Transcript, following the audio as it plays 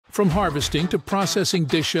From harvesting to processing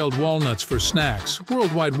dish-shelled walnuts for snacks,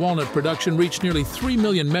 worldwide walnut production reached nearly 3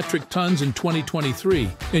 million metric tons in 2023,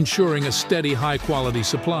 ensuring a steady, high-quality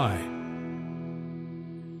supply.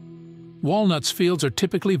 Walnuts fields are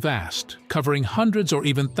typically vast, covering hundreds or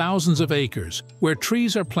even thousands of acres, where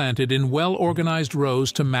trees are planted in well-organized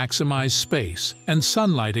rows to maximize space and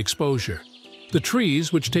sunlight exposure. The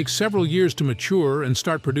trees, which take several years to mature and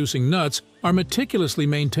start producing nuts, are meticulously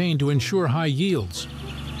maintained to ensure high yields.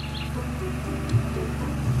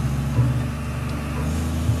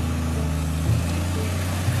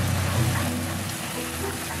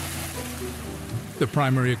 The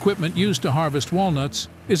primary equipment used to harvest walnuts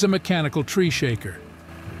is a mechanical tree shaker.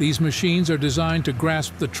 These machines are designed to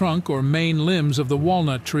grasp the trunk or main limbs of the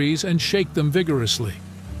walnut trees and shake them vigorously.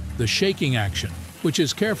 The shaking action, which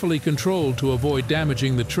is carefully controlled to avoid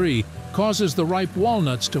damaging the tree, causes the ripe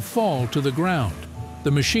walnuts to fall to the ground.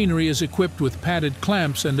 The machinery is equipped with padded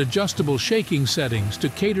clamps and adjustable shaking settings to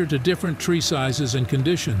cater to different tree sizes and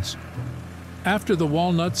conditions. After the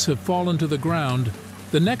walnuts have fallen to the ground,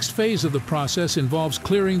 the next phase of the process involves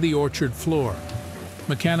clearing the orchard floor.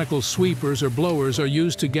 Mechanical sweepers or blowers are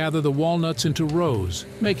used to gather the walnuts into rows,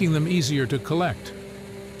 making them easier to collect.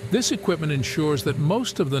 This equipment ensures that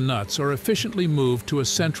most of the nuts are efficiently moved to a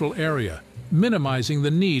central area, minimizing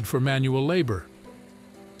the need for manual labor.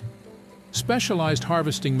 Specialized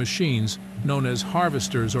harvesting machines, known as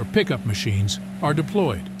harvesters or pickup machines, are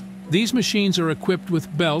deployed. These machines are equipped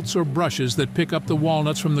with belts or brushes that pick up the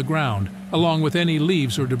walnuts from the ground, along with any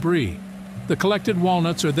leaves or debris. The collected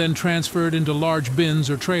walnuts are then transferred into large bins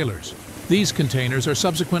or trailers. These containers are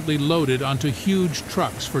subsequently loaded onto huge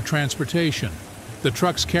trucks for transportation. The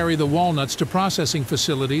trucks carry the walnuts to processing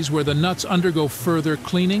facilities where the nuts undergo further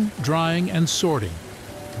cleaning, drying, and sorting.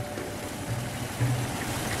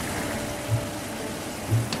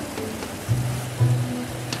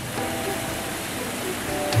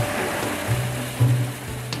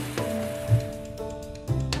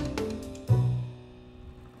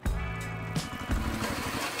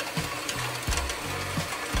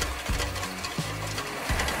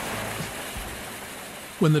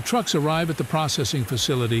 When the trucks arrive at the processing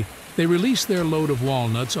facility, they release their load of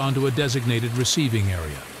walnuts onto a designated receiving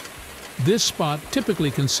area. This spot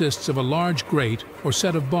typically consists of a large grate or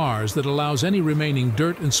set of bars that allows any remaining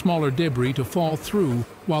dirt and smaller debris to fall through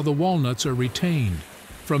while the walnuts are retained.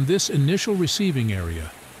 From this initial receiving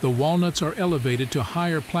area, the walnuts are elevated to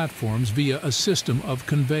higher platforms via a system of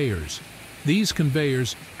conveyors. These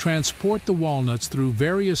conveyors transport the walnuts through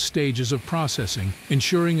various stages of processing,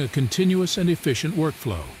 ensuring a continuous and efficient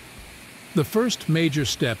workflow. The first major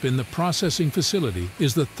step in the processing facility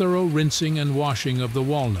is the thorough rinsing and washing of the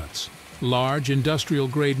walnuts. Large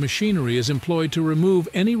industrial-grade machinery is employed to remove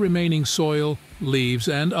any remaining soil, leaves,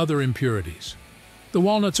 and other impurities. The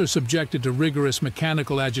walnuts are subjected to rigorous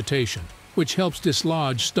mechanical agitation, which helps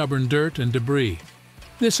dislodge stubborn dirt and debris.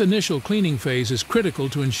 This initial cleaning phase is critical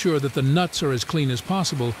to ensure that the nuts are as clean as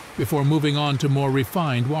possible before moving on to more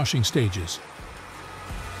refined washing stages.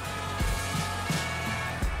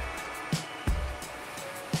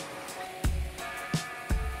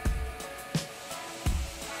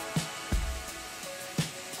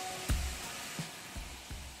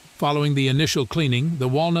 Following the initial cleaning, the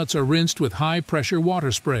walnuts are rinsed with high-pressure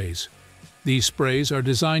water sprays. These sprays are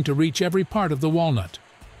designed to reach every part of the walnut,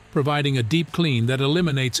 providing a deep clean that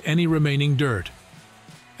eliminates any remaining dirt.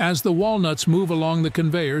 As the walnuts move along the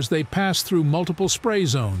conveyors, they pass through multiple spray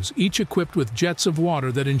zones, each equipped with jets of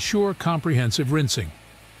water that ensure comprehensive rinsing.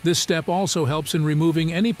 This step also helps in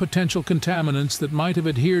removing any potential contaminants that might have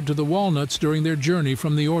adhered to the walnuts during their journey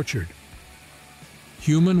from the orchard.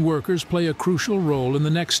 Human workers play a crucial role in the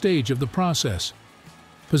next stage of the process.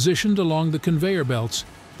 Positioned along the conveyor belts,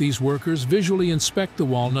 these workers visually inspect the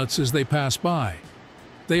walnuts as they pass by.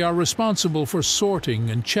 They are responsible for sorting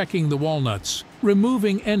and checking the walnuts,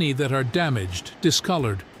 removing any that are damaged,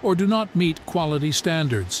 discolored, or do not meet quality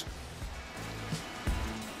standards.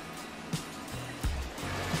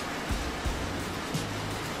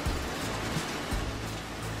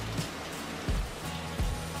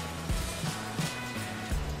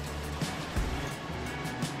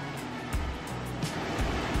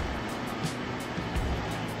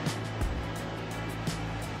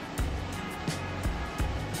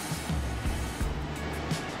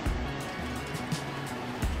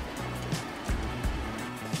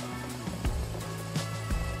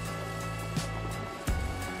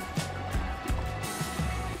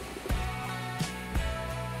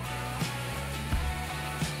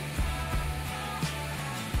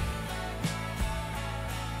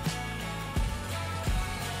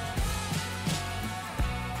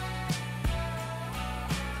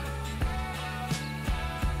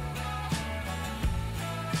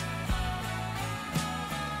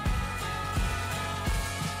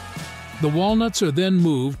 The walnuts are then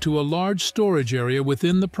moved to a large storage area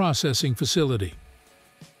within the processing facility.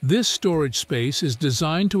 This storage space is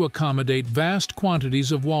designed to accommodate vast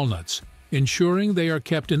quantities of walnuts, ensuring they are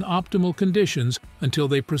kept in optimal conditions until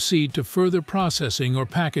they proceed to further processing or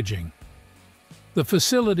packaging. The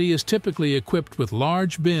facility is typically equipped with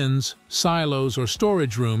large bins, silos, or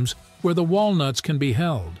storage rooms where the walnuts can be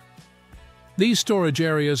held. These storage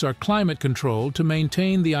areas are climate-controlled to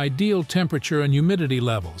maintain the ideal temperature and humidity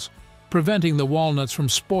levels, preventing the walnuts from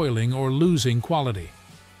spoiling or losing quality.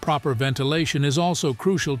 Proper ventilation is also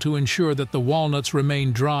crucial to ensure that the walnuts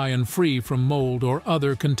remain dry and free from mold or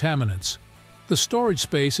other contaminants. The storage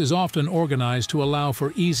space is often organized to allow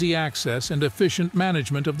for easy access and efficient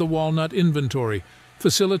management of the walnut inventory,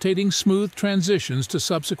 facilitating smooth transitions to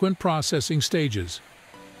subsequent processing stages.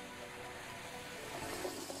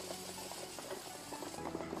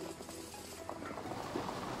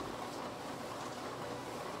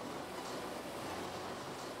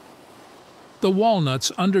 The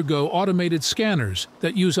walnuts undergo automated scanners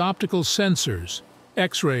that use optical sensors,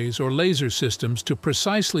 X-rays, or laser systems to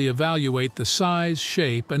precisely evaluate the size,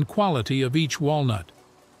 shape, and quality of each walnut.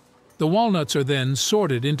 The walnuts are then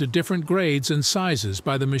sorted into different grades and sizes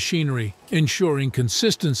by the machinery, ensuring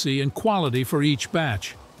consistency and quality for each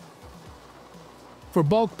batch. For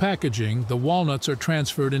bulk packaging, the walnuts are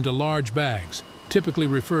transferred into large bags, typically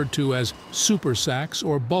referred to as super sacks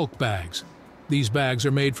or bulk bags. These bags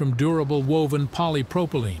are made from durable woven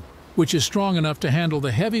polypropylene, which is strong enough to handle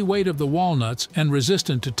the heavy weight of the walnuts and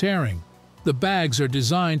resistant to tearing. The bags are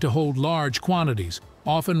designed to hold large quantities,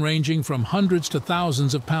 often ranging from hundreds to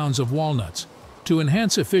thousands of pounds of walnuts. To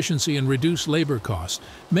enhance efficiency and reduce labor costs,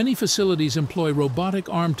 many facilities employ robotic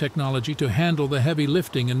arm technology to handle the heavy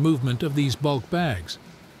lifting and movement of these bulk bags.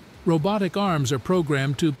 Robotic arms are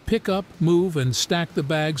programmed to pick up, move, and stack the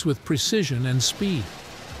bags with precision and speed.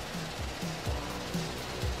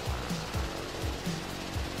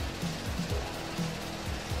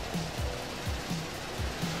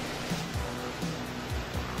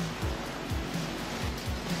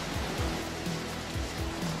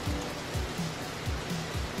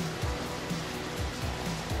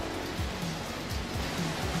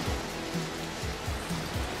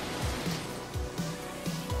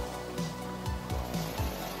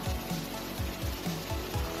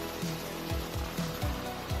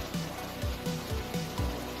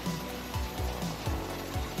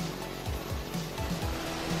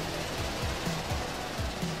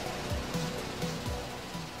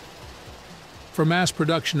 For mass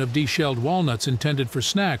production of deshelled walnuts intended for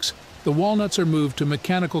snacks, the walnuts are moved to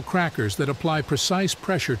mechanical crackers that apply precise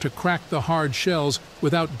pressure to crack the hard shells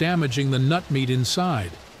without damaging the nut meat inside.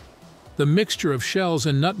 The mixture of shells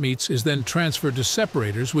and nut meats is then transferred to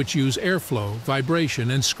separators which use airflow, vibration,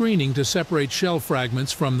 and screening to separate shell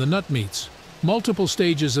fragments from the nut meats. Multiple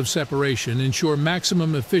stages of separation ensure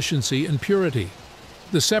maximum efficiency and purity.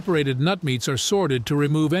 The separated nut meats are sorted to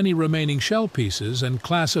remove any remaining shell pieces and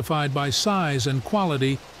classified by size and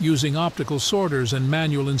quality using optical sorters and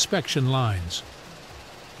manual inspection lines.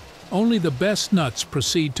 Only the best nuts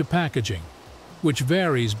proceed to packaging, which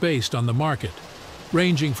varies based on the market,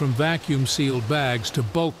 ranging from vacuum-sealed bags to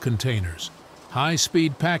bulk containers.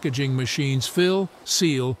 High-speed packaging machines fill,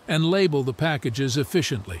 seal, and label the packages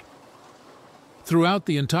efficiently. Throughout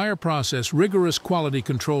the entire process, rigorous quality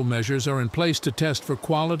control measures are in place to test for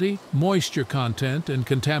quality, moisture content, and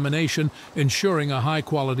contamination, ensuring a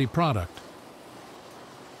high-quality product.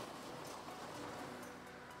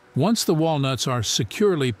 Once the walnuts are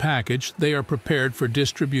securely packaged, they are prepared for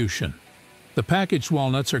distribution. The packaged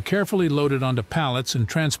walnuts are carefully loaded onto pallets and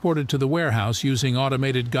transported to the warehouse using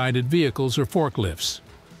automated guided vehicles or forklifts.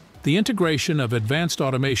 The integration of advanced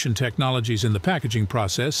automation technologies in the packaging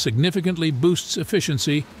process significantly boosts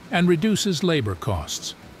efficiency and reduces labor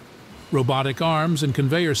costs. Robotic arms and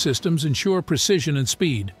conveyor systems ensure precision and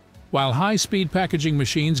speed, while high-speed packaging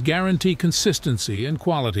machines guarantee consistency and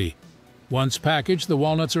quality. Once packaged, the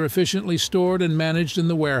walnuts are efficiently stored and managed in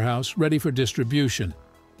the warehouse, ready for distribution.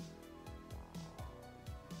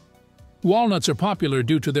 Walnuts are popular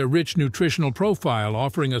due to their rich nutritional profile,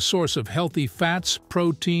 offering a source of healthy fats,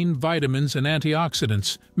 protein, vitamins, and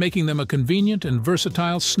antioxidants, making them a convenient and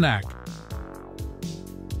versatile snack.